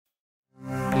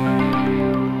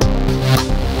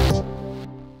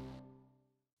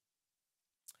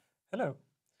Hello.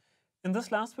 In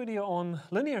this last video on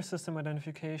linear system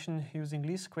identification using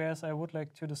least squares, I would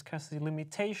like to discuss the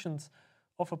limitations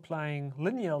of applying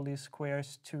linear least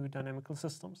squares to dynamical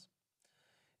systems.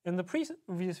 In the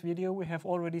previous video, we have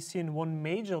already seen one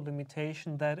major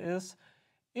limitation, that is,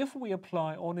 if we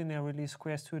apply ordinary least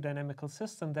squares to a dynamical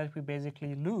system, that we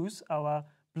basically lose our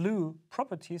blue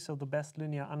properties, so the best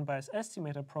linear unbiased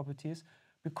estimator properties,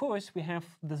 because we have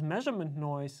this measurement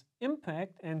noise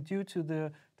impact, and due to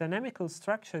the dynamical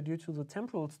structure, due to the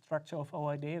temporal structure of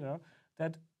our data,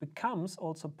 that becomes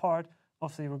also part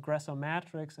of the regressor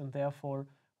matrix, and therefore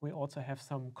we also have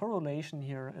some correlation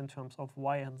here in terms of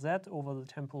y and z over the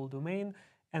temporal domain,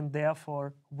 and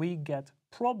therefore we get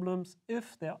problems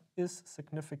if there is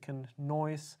significant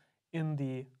noise in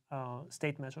the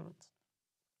state measurements.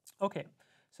 Okay.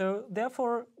 So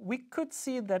therefore, we could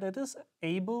see that it is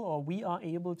able, or we are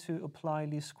able, to apply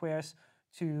least squares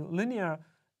to linear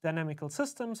dynamical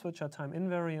systems which are time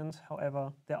invariant.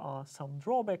 However, there are some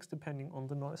drawbacks depending on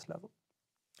the noise level.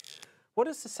 What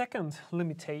is the second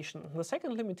limitation? The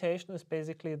second limitation is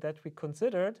basically that we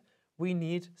considered we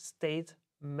need state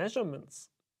measurements,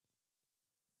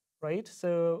 right?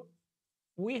 So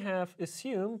we have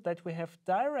assumed that we have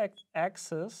direct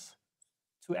access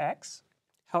to X.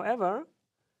 However,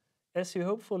 as you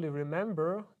hopefully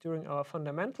remember during our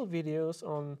fundamental videos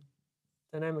on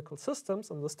dynamical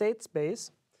systems and the state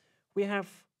space, we have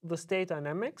the state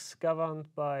dynamics governed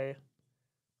by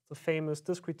the famous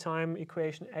discrete time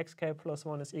equation xk plus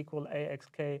 1 is equal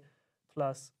axk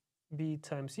plus b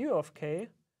times u of k.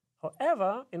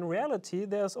 However, in reality,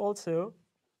 there's also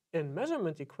a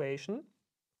measurement equation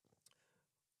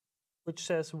which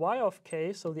says y of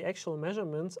k, so the actual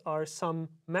measurements are some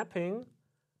mapping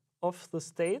of the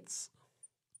states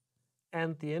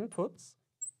and the inputs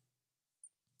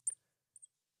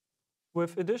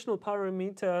with additional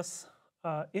parameters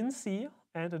in C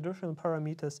and additional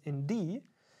parameters in D.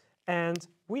 And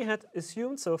we had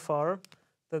assumed so far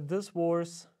that this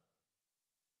was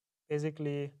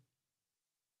basically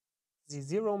the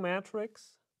zero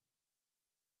matrix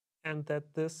and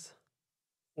that this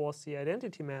was the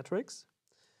identity matrix.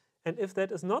 And if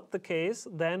that is not the case,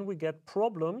 then we get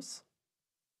problems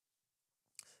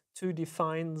to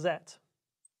define Z,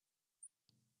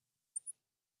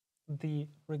 the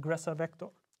regressor vector,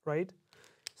 right?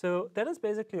 So that is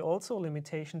basically also a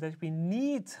limitation, that we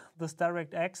need this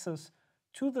direct access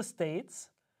to the states,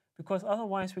 because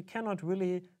otherwise we cannot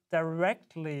really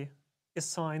directly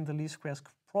assign the least squares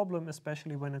problem,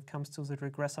 especially when it comes to the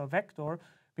regressor vector,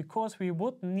 because we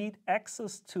would need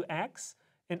access to X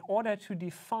in order to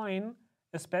define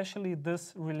especially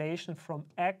this relation from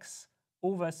X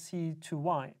over C to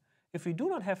Y. If we do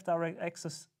not have direct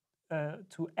access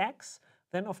to X,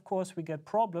 then of course we get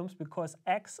problems, because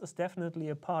X is definitely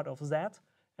a part of Z,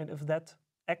 and if that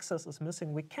access is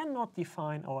missing, we cannot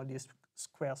define our least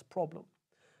squares problem.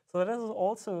 So that is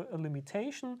also a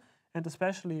limitation, and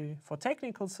especially for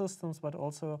technical systems, but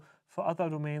also for other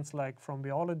domains like from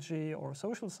biology or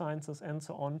social sciences and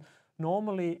so on.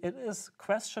 Normally it is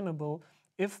questionable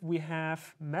if we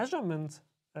have measurement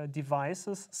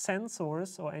devices,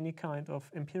 sensors, or any kind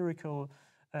of empirical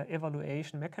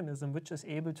evaluation mechanism which is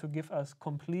able to give us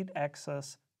complete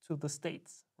access to the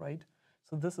states, right?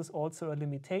 So this is also a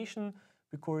limitation,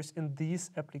 because in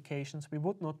these applications we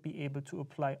would not be able to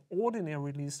apply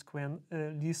ordinary least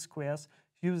squares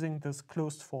using this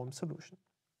closed form solution.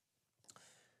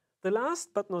 The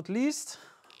last but not least,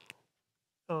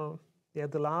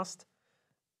 the last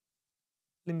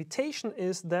limitation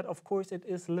is that, of course, it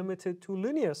is limited to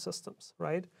linear systems,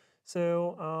 right?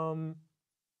 So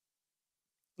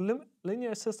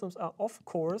linear systems are, of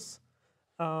course,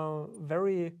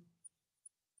 very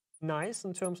nice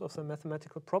in terms of the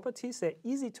mathematical properties. They're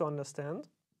easy to understand.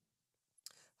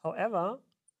 However,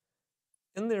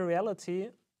 in the reality,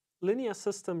 linear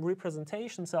system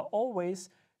representations are always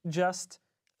just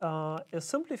a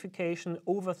simplification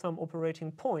over some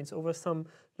operating points, over some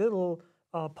little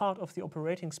part of the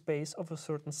operating space of a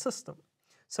certain system.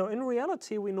 So in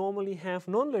reality, we normally have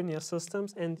nonlinear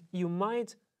systems, and you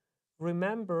might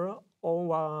remember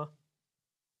our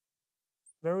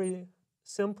very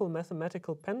simple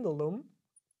mathematical pendulum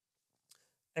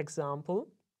example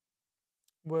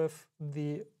with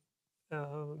the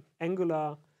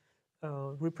angular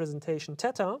representation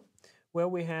theta, where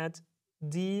we had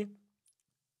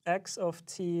dx of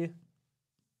t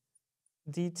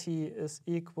dt is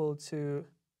equal to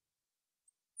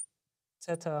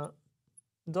theta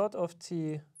dot of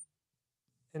t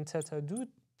and theta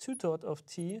 2 dot of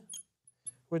t,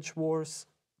 which was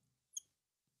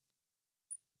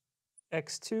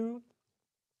x2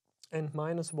 and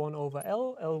minus 1 over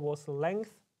L. L was the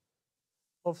length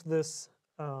of this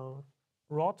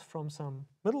rod from some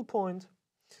middle point,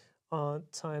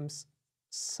 times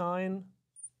sine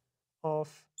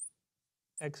of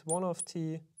x1 of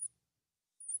t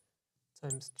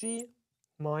times g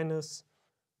minus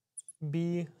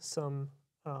b, some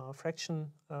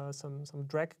fraction, some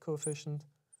drag coefficient,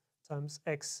 times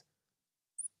x2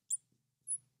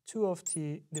 of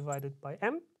t divided by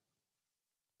m.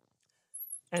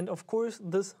 And of course,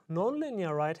 this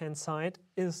nonlinear right-hand side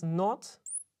is not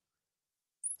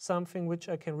something which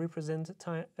I can represent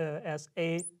as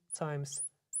a times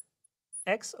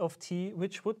x of t,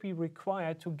 which would be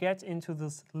required to get into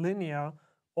this linear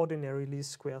ordinary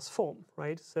least squares form,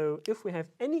 right? So if we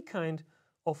have any kind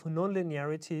of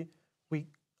nonlinearity, we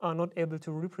are not able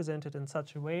to represent it in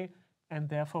such a way, and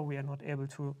therefore we are not able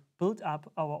to build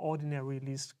up our ordinary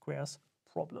least squares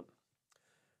problem.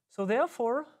 So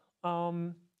therefore,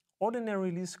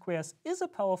 ordinary least squares is a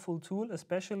powerful tool,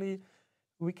 especially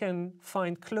we can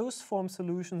find closed form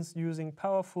solutions using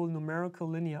powerful numerical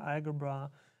linear algebra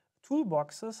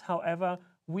toolboxes. However,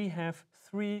 we have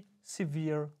 3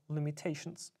 severe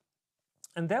limitations.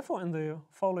 And therefore, in the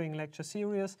following lecture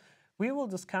series, we will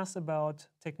discuss about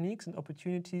techniques and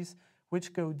opportunities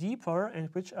which go deeper and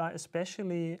which are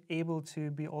especially able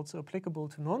to be also applicable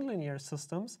to nonlinear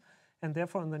systems. And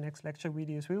therefore, in the next lecture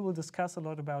videos, we will discuss a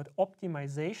lot about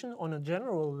optimization on a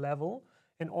general level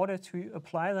in order to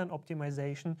apply that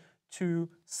optimization to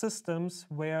systems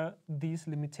where these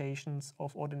limitations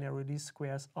of ordinary least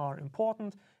squares are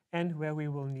important and where we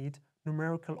will need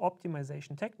numerical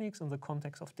optimization techniques in the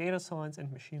context of data science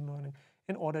and machine learning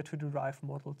in order to derive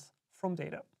models from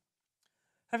data.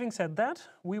 Having said that,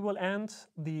 we will end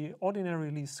the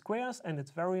ordinary least squares and its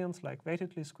variants like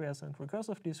weighted least squares and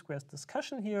recursive least squares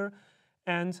discussion here,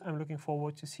 and I'm looking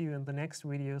forward to see you in the next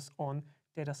videos on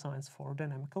data science for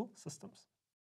dynamical systems.